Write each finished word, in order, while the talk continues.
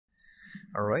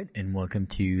All right, and welcome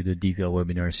to the DVL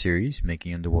webinar series,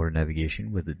 Making Underwater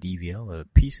Navigation with the DVL, a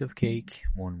piece of cake,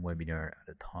 one webinar at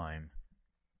a time.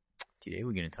 Today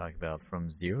we're going to talk about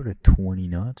from 0 to 20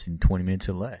 knots in 20 minutes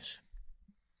or less.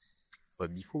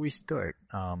 But before we start,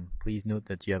 please note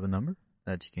that you have a number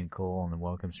that you can call on the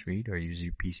welcome street or use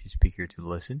your PC speaker to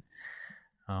listen.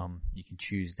 You can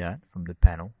choose that from the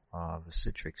panel of the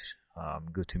Citrix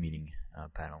GoToMeeting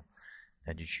panel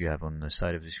that you should have on the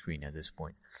side of the screen at this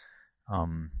point.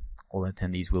 All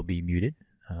attendees will be muted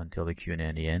until the Q&A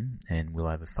at the end, and we'll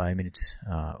have a 5 minutes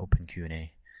open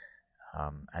Q&A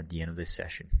at the end of this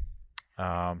session.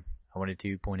 I wanted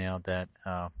to point out that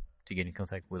to get in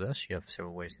contact with us, you have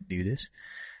several ways to do this.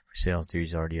 For sales, there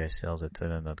is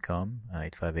rdisales@toyota.com,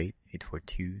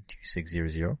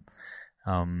 858-842-2600.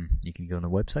 You can go on the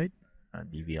website,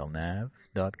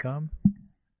 dvlnav.com,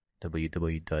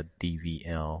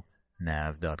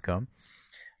 www.dvlnav.com.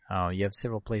 You have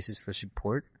several places for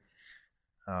support.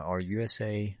 Our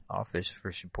USA office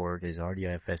for support is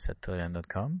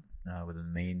rdifs@toyota.com with the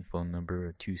main phone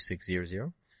number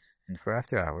 2600, and for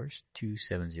after hours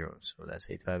 270. So that's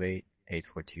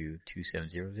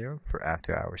 858-842-2700 for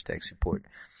after hours tech support.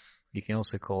 You can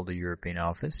also call the European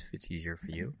office if it's easier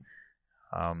for you.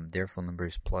 Their phone number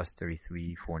is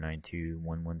 +33 492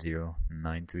 110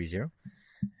 930,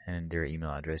 and their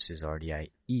email address is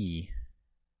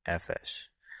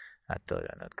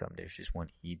rdiefs@toyota.com. There's just one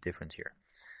E difference here.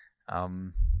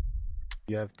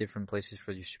 You have different places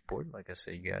for your support. Like I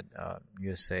said, you got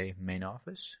USA main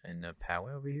office in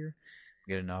Poway over here.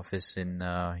 We got an office in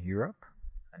Europe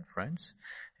and France,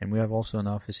 and we have also an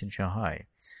office in Shanghai.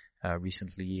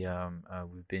 Recently,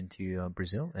 we've been to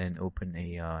Brazil and opened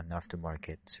an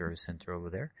aftermarket service center over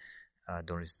there.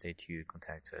 Don't hesitate to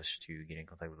contact us to get in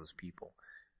contact with those people.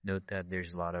 Note that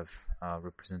there's a lot of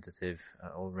representative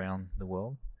all around the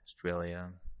world,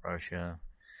 Australia, Russia,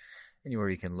 anywhere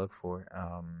you can look for,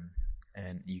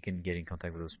 and you can get in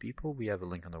contact with those people. We have a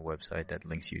link on our website that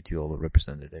links you to all the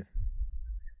representatives.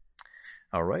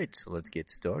 All right, so let's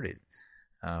get started.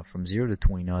 From 0 to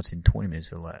 20 knots in 20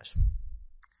 minutes or less.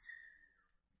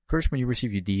 First, when you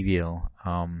receive your DVL,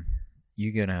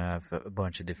 you're going to have a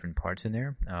bunch of different parts in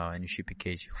there. In your shipping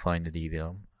case, you'll find the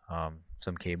DVL,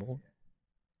 some cable,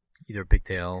 either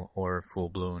pigtail or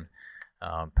full-blown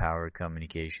power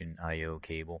communication I/O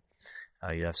cable.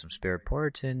 You have some spare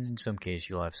parts, and in some case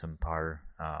you'll have some power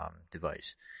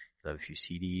device. You'll have a few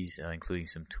CDs, including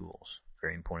some tools.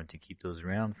 Very important to keep those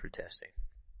around for testing.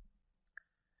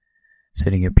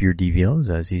 Setting up your DVL is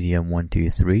as easy as 1, 2,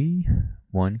 3.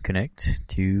 1, connect,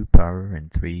 2, power,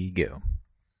 and 3, go.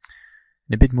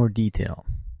 In a bit more detail.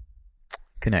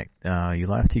 Connect.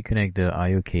 You'll have to connect the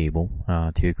I/O cable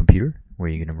to your computer, where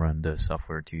you're going to run the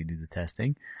software to do the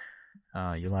testing.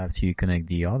 You'll have to connect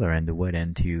the other end, the wet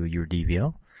end, to your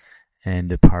DVL, and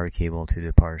the power cable to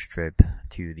the power strip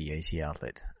to the AC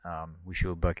outlet. We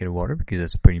show a bucket of water because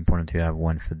it's pretty important to have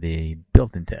one for the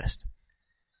built-in test.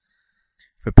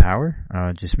 For power,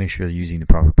 just make sure you're using the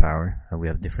proper power. We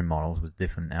have different models with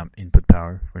different input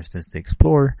power. For instance, the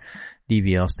Explorer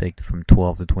DVLs take from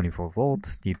 12 to 24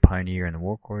 volts. The Pioneer and the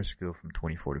Workhorse go from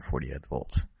 24 to 48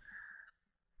 volts.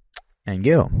 And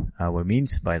go. What it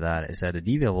means by that is that the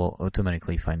DVL will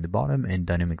automatically find the bottom and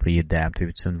dynamically adapt to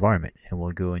its environment. It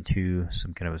will go into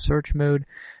some kind of a search mode,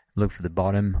 look for the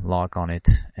bottom, lock on it,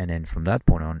 and then from that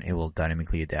point on, it will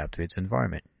dynamically adapt to its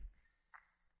environment.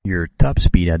 Your top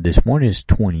speed at this point is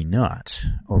 20 knots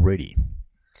already.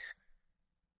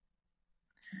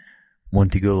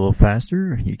 Want to go a little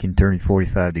faster? You can turn it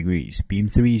 45 degrees. Beam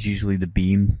 3 is usually the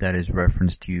beam that is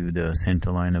referenced to the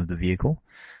center line of the vehicle.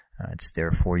 It's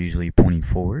therefore usually pointing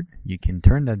forward. You can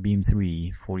turn that beam 3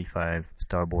 45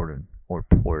 starboard or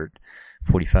port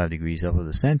 45 degrees off of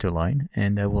the center line,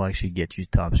 and that will actually get you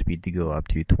top speed to go up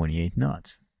to 28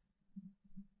 knots.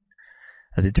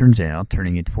 As it turns out,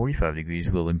 turning it 45 degrees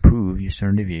will improve your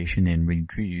standard deviation and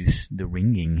reduce the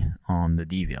ringing on the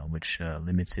DVL, which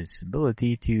limits its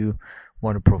ability to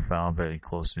water profile very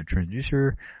close to the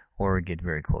transducer or get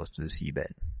very close to the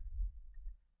seabed.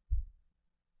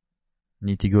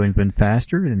 Need to go even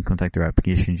faster? Then contact our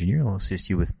application engineer. I'll assist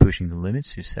you with pushing the limits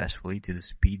successfully to the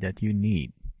speed that you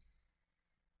need.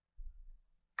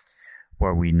 Why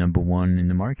are we number one in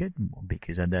the market? Well,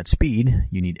 because at that speed,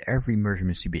 you need every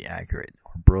measurement to be accurate.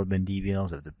 Our broadband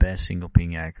DVLs have the best single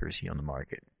ping accuracy on the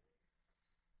market.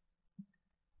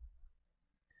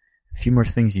 A few more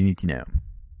things you need to know.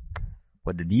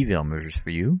 What the DVL measures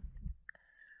for you.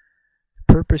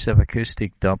 The purpose of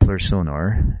acoustic Doppler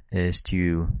sonar is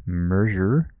to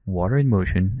measure water in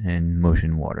motion and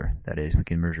motion water. That is, we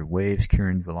can measure waves,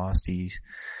 current, velocities,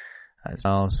 as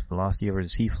well as velocity over the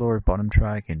seafloor, bottom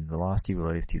track, and velocity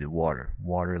relative to the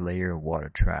water layer, water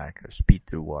track, or speed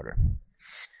through water.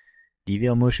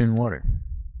 DVL motion in water.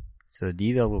 So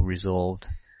DVL will resolve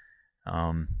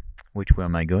which way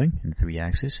am I going in the 3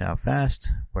 axis, how fast,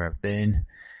 where I've been,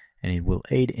 and it will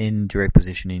aid in direct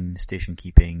positioning, station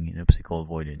keeping, and obstacle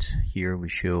avoidance. Here we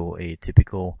show a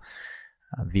typical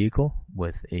vehicle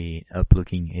with a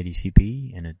up-looking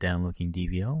ADCP and a down-looking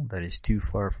DVL that is too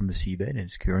far from the seabed and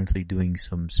is currently doing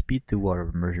some speed to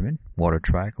water measurement, water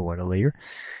track or water layer.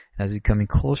 As it's coming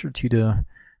closer to the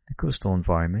coastal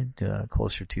environment,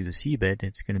 closer to the seabed,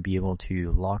 it's going to be able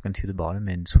to lock onto the bottom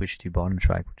and switch to bottom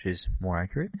track, which is more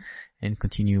accurate, and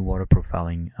continue water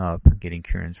profiling up, getting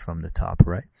currents from the top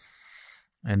right.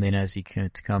 And then as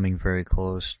it's coming very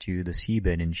close to the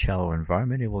seabed in shallow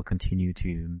environment, it will continue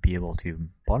to be able to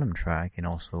bottom track and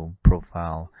also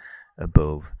profile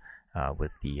above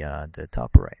with the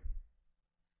top right.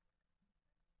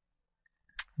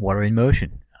 Water in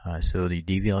motion. So the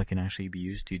DVL can actually be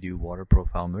used to do water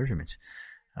profile measurements.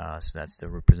 So that's the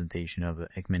representation of the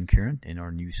Ekman current in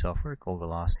our new software called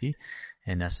Velocity,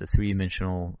 and that's the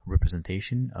 3-dimensional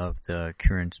representation of the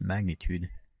current magnitude.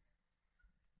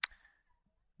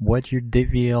 What your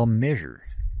DVL measure?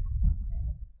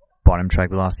 Bottom track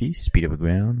velocity, speed over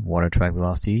ground, water track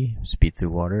velocity, speed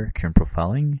through water, current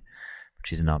profiling,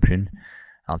 which is an option,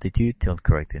 altitude, tilt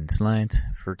corrected and slant,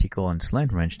 vertical and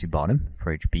slant range to bottom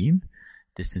for each beam,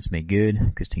 distance made good,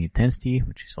 acoustic intensity,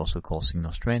 which is also called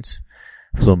signal strength,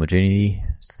 flow homogeneity,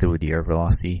 through the air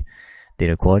velocity,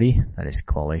 data quality, that is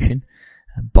correlation,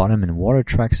 bottom and water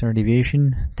track standard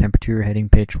deviation, temperature, heading,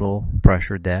 pitch, roll,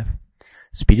 pressure, depth,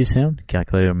 speed of sound,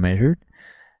 calculated or measured,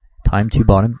 time to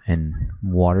bottom, and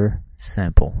water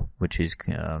sample, which is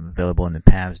available in the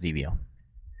PAVS DVL.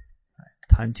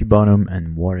 Time to bottom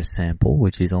and water sample,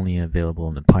 which is only available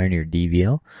in the Pioneer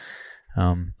DVL,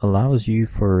 allows you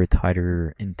for a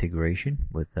tighter integration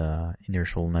with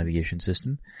inertial navigation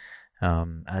system,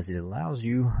 as it allows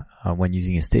you, when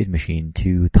using a state machine,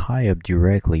 to tie up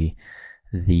directly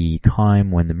the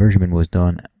time when the measurement was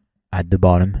done at the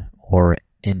bottom or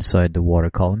inside the water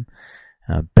column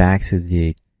back to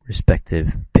the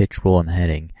respective pitch, roll, and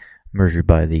heading measured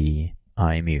by the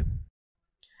IMU.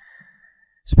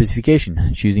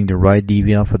 Specification: choosing the right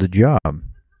DVL for the job.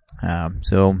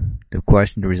 So the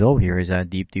question to resolve here is, how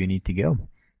deep do you need to go?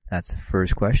 That's the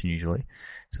first question usually.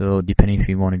 So depending if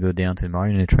you want to go down to the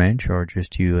Mariana Trench or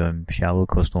just to shallow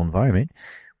coastal environment,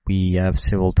 we have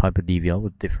several types of DVL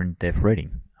with different depth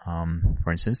rating.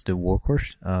 For instance, the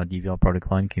Workhorse DVL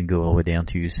product line can go all the way down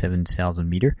to 7,000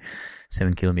 meters,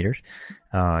 7 kilometers.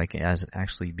 It has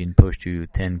actually been pushed to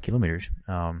 10 kilometers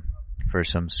for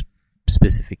some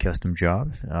specific custom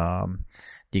jobs.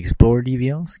 The Explorer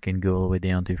DVLs can go all the way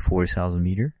down to 4,000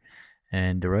 meters,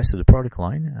 and the rest of the product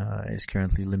line is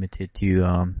currently limited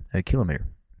to a kilometer,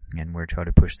 and we're trying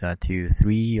to push that to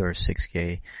 3 or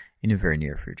 6K in the very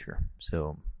near future.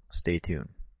 So stay tuned.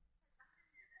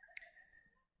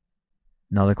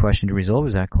 Another question to resolve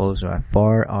is, how close or how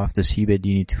far off the seabed do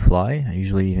you need to fly?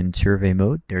 Usually in survey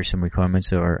mode, there are some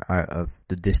requirements of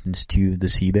the distance to the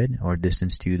seabed or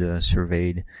distance to the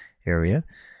surveyed area.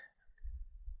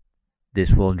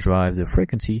 This will drive the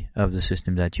frequency of the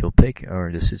system that you'll pick,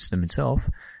 or the system itself.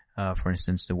 For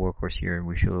instance, the Workhorse here,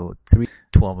 we show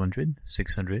 1200,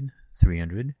 600,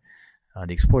 300.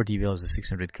 The Explorer DVL is the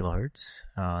 600 kilohertz.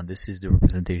 This is the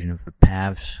representation of the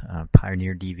PAVS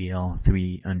Pioneer DVL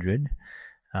 300,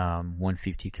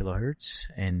 150 kilohertz,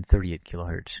 and 38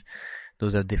 kilohertz.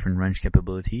 Those have different range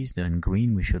capabilities. In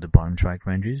green, we show the bottom track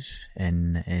ranges,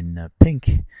 and in pink,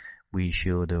 we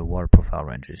show the water profile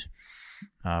ranges.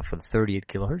 For the 38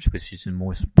 kilohertz, which is the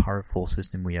most powerful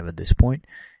system we have at this point,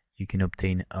 you can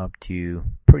obtain up to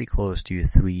pretty close to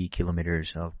 3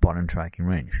 kilometers of bottom tracking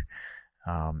range.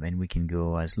 And we can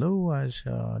go as low as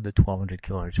the 1200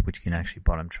 kilohertz, which can actually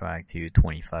bottom track to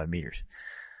 25 meters.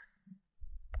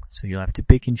 So you'll have to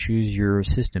pick and choose your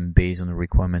system based on the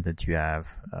requirement that you have,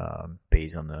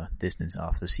 based on the distance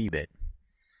off the seabed.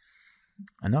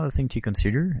 Another thing to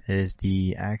consider is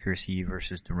the accuracy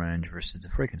versus the range versus the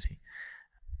frequency.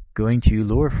 Going to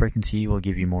lower frequency will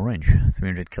give you more range.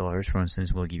 300 kilohertz, for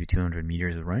instance, will give you 200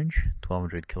 meters of range.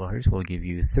 1200 kilohertz will give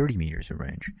you 30 meters of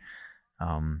range.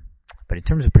 But in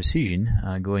terms of precision,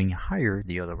 going higher,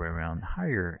 the other way around,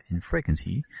 higher in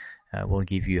frequency, will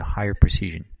give you higher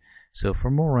precision. So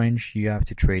for more range, you have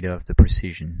to trade off the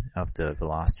precision of the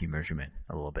velocity measurement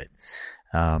a little bit.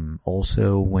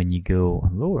 Also, when you go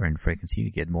lower in frequency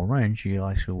to get more range, you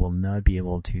actually will not be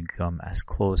able to come as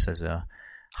close as a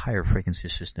higher frequency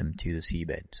system to the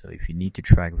seabed. So if you need to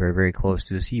track very, very close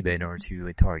to the seabed or to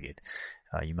a target,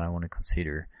 you might want to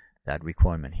consider that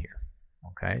requirement here.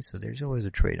 Okay, so there's always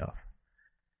a trade-off.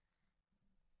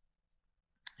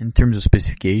 In terms of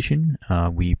specification,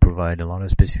 we provide a lot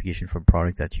of specification for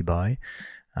product that you buy.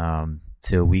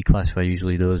 So we classify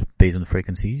usually those based on the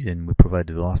frequencies, and we provide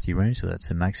the velocity range, so that's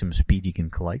the maximum speed you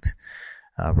can collect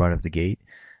right off the gate,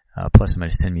 plus or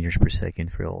minus 10 meters per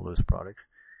second for all those products,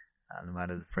 no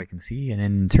matter the frequency. And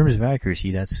then in terms of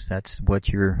accuracy, that's what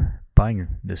you're buying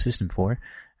the system for.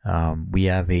 We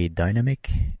have a dynamic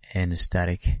and a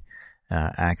static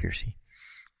accuracy.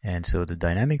 And so the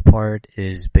dynamic part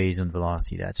is based on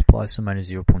velocity. That's plus or minus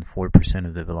 0.4%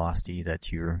 of the velocity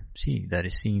that you're seeing, that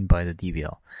is seen by the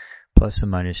DVL, plus or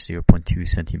minus 0.2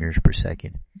 centimeters per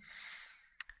second.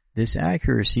 This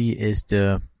accuracy is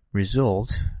the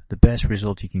result, the best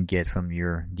result you can get from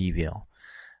your DVL.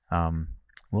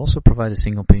 We also provide a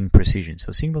single ping precision.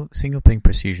 So single ping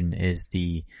precision is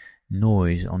the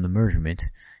noise on the measurement,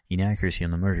 inaccuracy on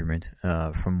the measurement,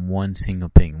 from one single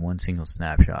ping, one single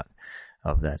snapshot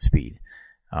of that speed.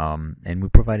 And we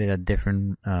provided a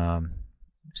different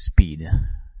speed,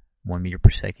 1 meter per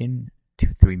second,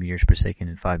 3 meters per second,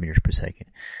 and 5 meters per second.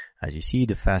 As you see,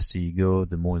 the faster you go,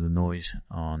 the more the noise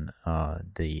on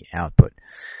the output.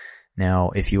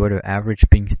 Now, if you were to average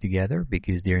pings together,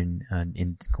 because they're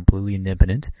completely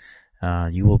independent,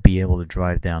 you will be able to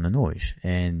drive down the noise,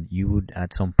 and you would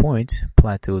at some point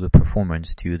plateau the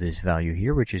performance to this value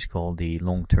here, which is called the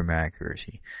long-term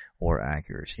accuracy or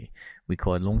accuracy. We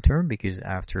call it long-term because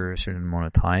after a certain amount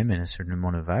of time and a certain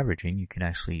amount of averaging, you can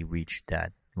actually reach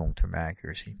that long-term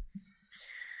accuracy.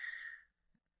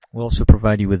 We'll also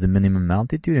provide you with the minimum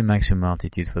altitude and maximum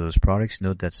altitude for those products.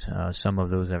 Note that some of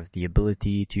those have the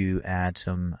ability to add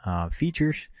some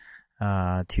features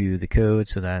to the code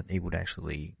so that it would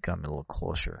actually come a little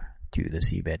closer to the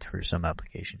seabed for some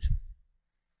applications.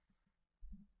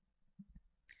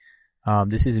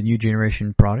 This is a new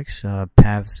generation products,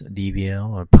 PAVS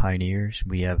DVL or Pioneers.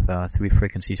 We have 3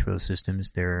 frequencies for those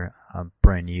systems. They're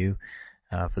brand new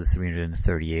for the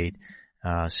 338.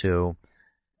 So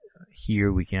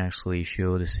here we can actually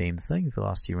show the same thing.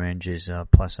 Velocity range is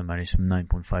plus or minus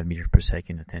 9.5 meters per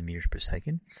second to 10 meters per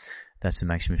second. That's the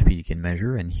maximum speed you can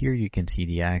measure. And here you can see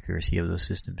the accuracy of those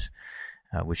systems,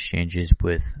 which changes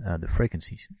with the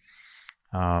frequencies.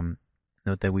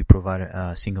 Note that we provide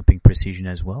a single ping precision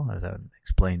as well, as I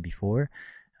explained before.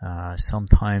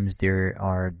 Sometimes there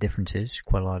are differences,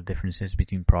 quite a lot of differences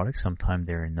between products. Sometimes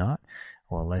there are not,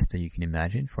 or less than you can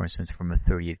imagine. For instance, from a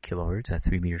 38 kilohertz at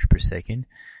 3 meters per second,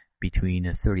 between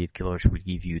a 38 kilohertz would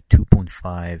give you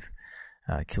 2.5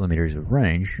 kilometers of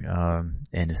range,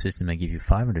 and a system that gives you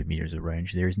 500 meters of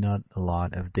range. There's not a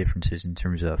lot of differences in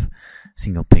terms of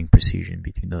single ping precision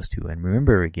between those two. And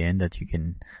remember again that you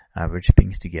can average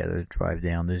pings together to drive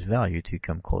down this value to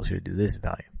come closer to this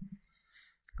value.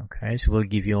 Okay, so we'll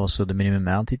give you also the minimum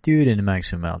altitude and the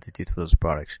maximum altitude for those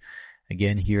products.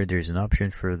 Again, here there's an option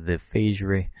for the Phase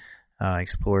Array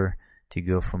Explorer to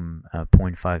go from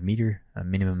 0.5 meter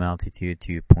minimum altitude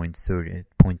to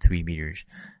 0.3 meters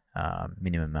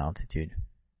minimum altitude.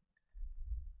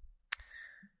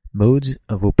 Modes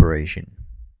of operation.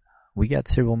 We got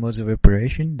several modes of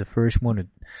operation. The first one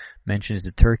mentions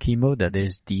the turkey mode, that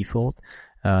is default.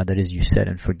 That is, you set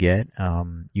and forget.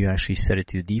 You actually set it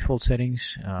to default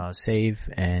settings, save,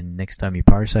 and next time you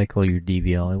power cycle your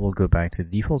DVL, it will go back to the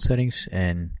default settings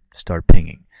and start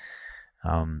pinging.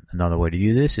 Another way to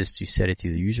do this is to set it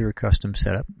to the user custom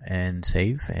setup and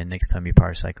save, and next time you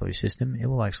power cycle your system, it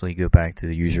will actually go back to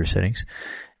the user settings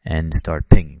and start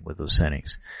pinging with those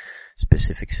settings.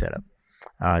 Specific setup.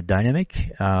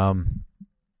 Dynamic,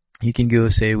 you can go,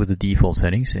 say, with the default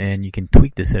settings, and you can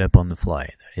tweak the setup on the fly.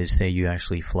 That is, say you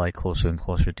actually fly closer and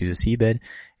closer to the seabed.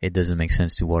 It doesn't make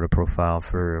sense to water profile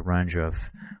for a range of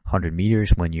 100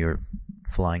 meters when you're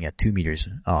flying at 2 meters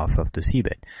off of the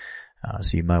seabed.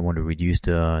 So you might want to reduce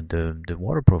the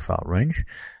water profile range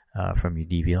from your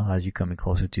DVL as you come in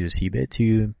closer to the seabed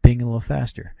to ping a little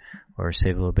faster or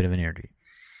save a little bit of energy.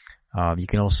 You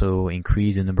can also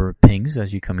increase the number of pings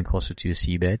as you come in closer to the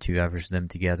seabed to average them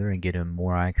together and get a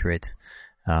more accurate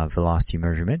velocity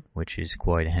measurement, which is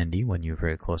quite handy when you're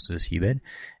very close to the seabed.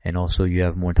 And also you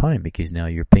have more time because now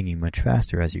you're pinging much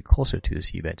faster as you're closer to the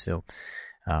seabed. So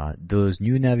those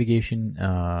new navigation,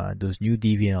 those new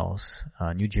DVLs,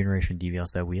 new generation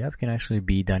DVLs that we have can actually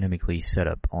be dynamically set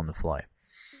up on the fly.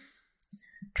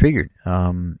 Triggered.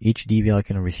 Each DVL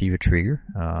can receive a trigger.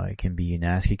 It can be an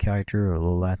ASCII character or a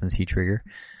low latency trigger.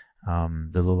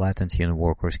 The low latency on the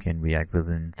workhorse can react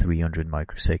within 300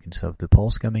 microseconds of the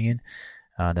pulse coming in.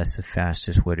 That's the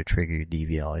fastest way to trigger your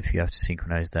DVL. If you have to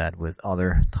synchronize that with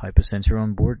other type of sensor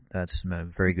on board, that's a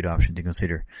very good option to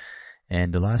consider.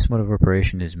 And the last mode of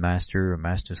operation is master or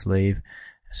master slave.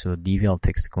 So DVL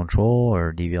takes the control,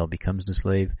 or DVL becomes the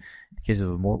slave. In case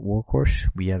of a workhorse,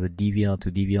 we have a DVL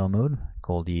to DVL mode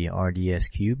called the RDS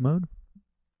cube mode,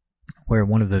 where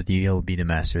one of the DVL would be the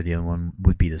master, the other one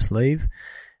would be the slave.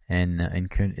 And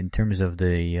in terms of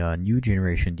the new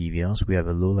generation DVLs, we have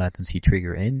a low latency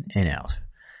trigger in and out,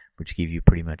 which give you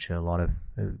pretty much a lot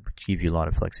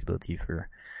of flexibility for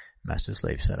master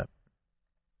slave setup.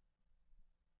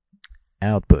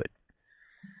 Output.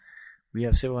 We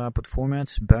have several output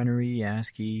formats: binary,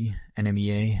 ASCII,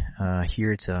 NMEA.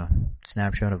 Here it's a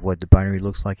snapshot of what the binary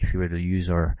looks like if you were to use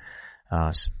our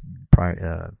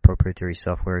proprietary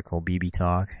software called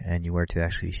BBTalk, and you were to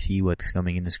actually see what's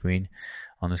coming on the screen.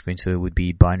 So it would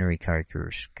be binary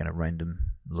characters, kind of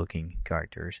random looking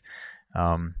characters.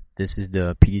 This is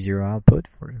the PD0 output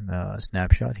for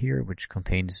snapshot here, which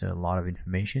contains a lot of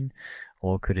information,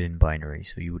 all coded in binary.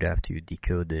 So you would have to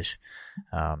decode this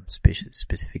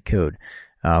specific code.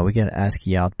 We get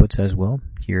ASCII outputs as well.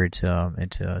 Here it's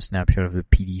a snapshot of the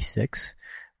PD6,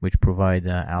 which provide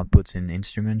outputs in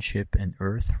instrument, ship, and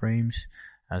earth frames,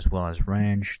 as well as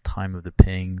range, time of the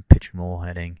ping, pitch and roll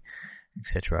heading,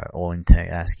 etc. All in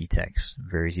ASCII text,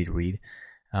 very easy to read.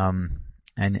 And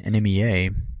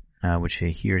NMEA, which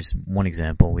here's one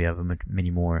example. We have many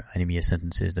more NMEA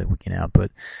sentences that we can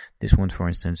output. This one, for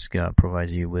instance,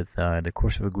 provides you with the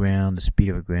course of a ground, the speed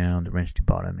of a ground, the range to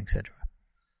bottom, etc.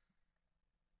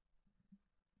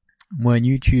 When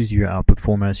you choose your output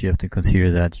formats, you have to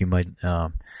consider that you might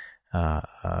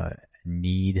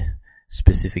need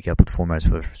specific output formats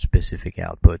for specific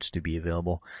outputs to be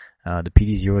available. The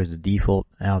PD0 is the default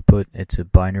output. It's a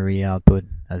binary output,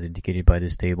 as indicated by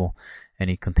this table, and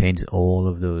it contains all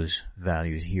of those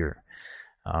values here.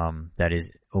 That is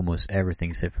almost everything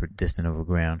except for distant over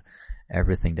ground.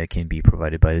 Everything that can be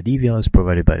provided by the DVL is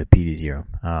provided by the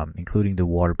PD0, including the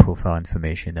water profile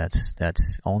information.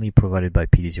 That's only provided by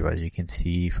PD0, as you can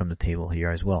see from the table here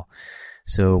as well.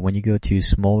 So when you go to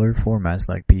smaller formats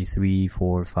like PD3,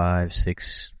 4, 5,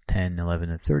 6, 10,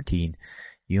 11, and 13,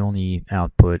 you only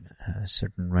output a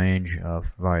certain range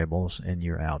of variables in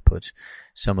your outputs.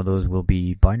 Some of those will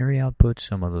be binary outputs,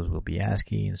 some of those will be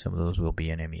ASCII, and some of those will be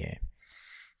NMEA.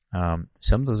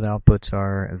 Some of those outputs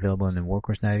are available in the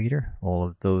Workhorse Navigator. All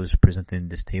of those presented in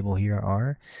this table here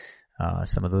are.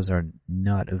 Some of those are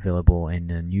not available in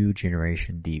the new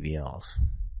generation DVLs.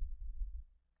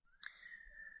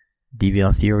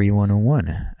 DVL Theory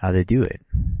 101, how they do it.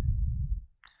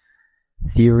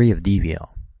 Theory of DVL.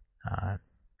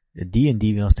 The D in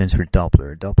DVL stands for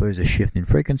Doppler. Doppler is a shift in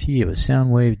frequency of a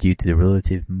sound wave due to the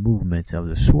relative movement of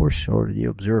the source or the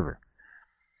observer.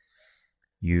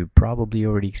 You probably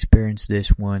already experienced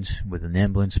this once with an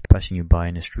ambulance passing you by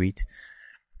in the street.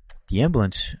 The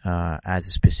ambulance has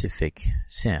a specific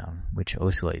sound which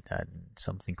oscillates at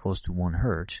something close to 1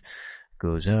 hertz,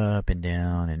 goes up and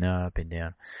down and up and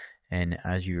down. And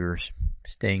as you're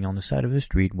staying on the side of the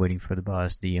street waiting for the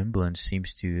bus, the ambulance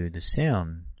seems to, the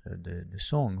sound, the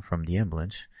song from the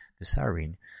ambulance, the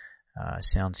siren,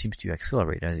 sound seems to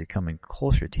accelerate as it's coming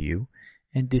closer to you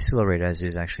and decelerate as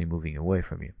it's actually moving away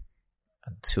from you.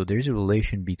 So there's a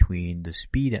relation between the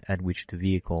speed at which the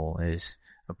vehicle is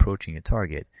approaching a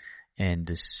target and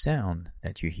the sound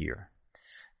that you hear.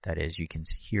 That is, you can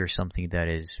hear something that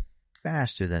is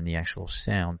faster than the actual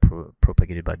sound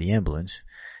propagated by the ambulance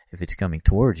if it's coming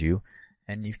towards you,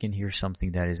 and you can hear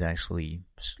something that is actually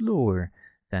slower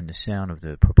than the sound of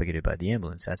the propagated by the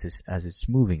ambulance as it's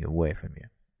moving away from you.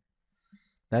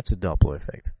 That's a Doppler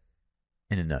effect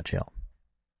in a nutshell.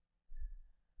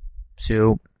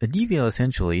 So a DVL,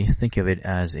 essentially, think of it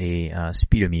as a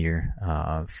speedometer,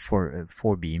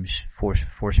 four beams,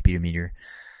 four speedometer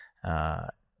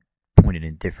pointed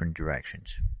in different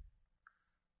directions.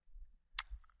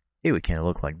 It would kind of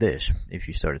look like this if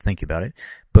you start to think about it,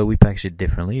 but we package it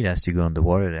differently. It has to go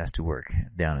underwater. It has to work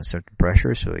down a certain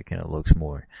pressure, so it kind of looks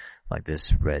more like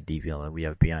this red DVL that we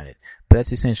have behind it. But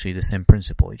that's essentially the same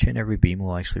principle. Each and every beam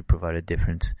will actually provide a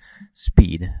different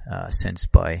speed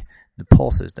sensed by the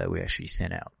pulses that we actually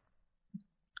send out.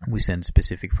 We send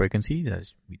specific frequencies,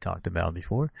 as we talked about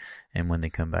before, and when they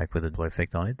come back with a Doppler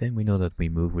effect on it, then we know that we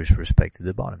move with respect to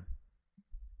the bottom.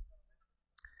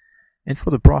 And for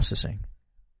the processing,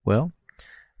 well,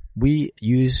 we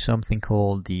use something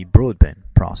called the broadband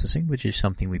processing, which is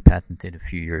something we patented a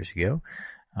few years ago,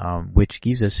 which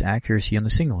gives us accuracy on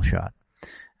the single shot.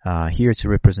 Here it's a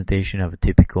representation of a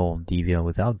typical DVL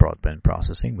without broadband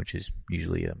processing, which is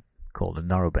usually called a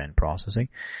narrowband processing,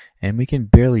 and we can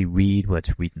barely read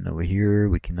what's written over here.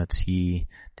 We cannot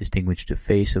distinguish the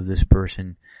face of this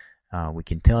person. We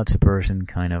can tell it's a person,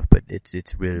 kind of, but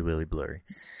it's really, really blurry.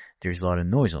 there's a lot of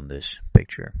noise on this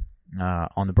picture.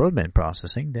 On the broadband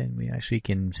processing, then we actually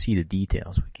can see the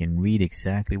details. We can read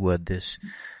exactly what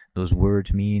those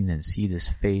words mean and see this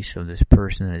face of this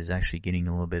person that is actually getting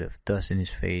a little bit of dust in his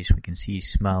face. We can see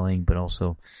he's smiling, but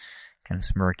also kind of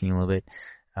smirking a little bit.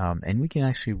 And we can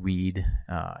actually read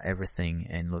everything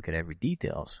and look at every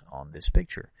details on this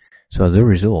picture. So as a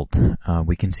result,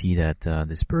 we can see that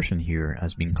this person here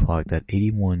has been clocked at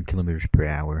 81 kilometers per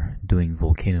hour doing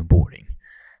volcano boarding.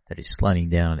 That is sliding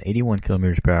down 81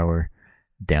 kilometers per hour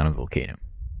down a volcano.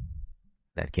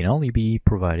 That can only be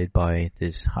provided by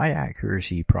this high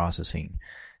accuracy processing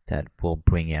that will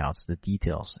bring out the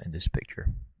details in this picture.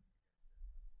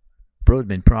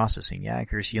 Broadband processing,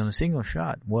 accuracy on a single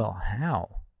shot. Well,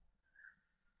 how?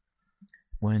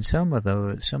 When some of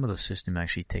those systems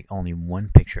actually take only one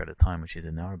picture at a time, which is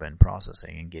the narrowband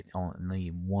processing, and get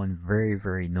only one very,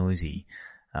 very noisy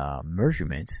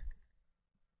measurement,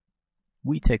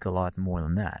 we take a lot more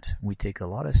than that. We take a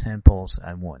lot of samples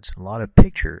at once, a lot of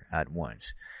picture at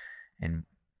once. And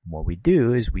what we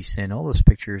do is we send all those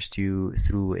pictures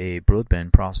through a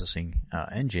broadband processing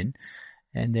engine,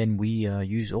 and then we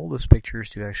use all those pictures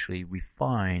to actually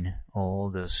refine all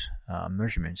those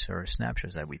measurements or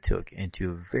snapshots that we took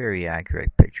into a very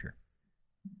accurate picture.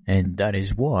 And that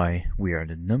is why we are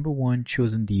the #1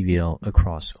 chosen DVL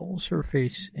across all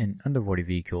surface and underwater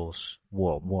vehicles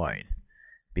worldwide.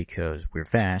 Because we're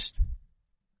fast,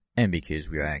 and because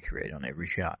we're accurate on every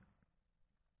shot.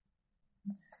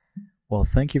 Well,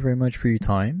 thank you very much for your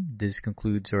time. This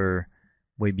concludes our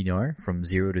webinar from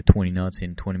 0 to 20 knots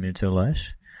in 20 minutes or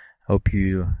less. Hope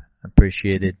you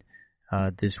appreciated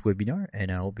this webinar,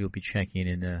 and I hope you'll be checking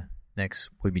in the next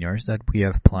webinars that we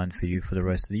have planned for you for the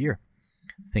rest of the year.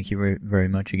 Thank you very, very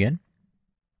much again.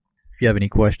 If you have any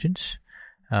questions,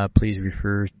 please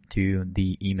refer to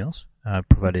the emails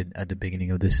provided at the beginning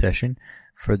of this session.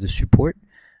 For the support,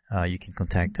 you can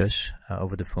contact us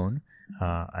over the phone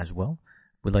as well.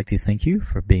 We'd like to thank you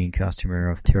for being a customer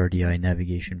of TRDI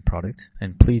Navigation product,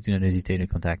 and please do not hesitate to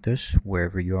contact us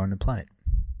wherever you are on the planet.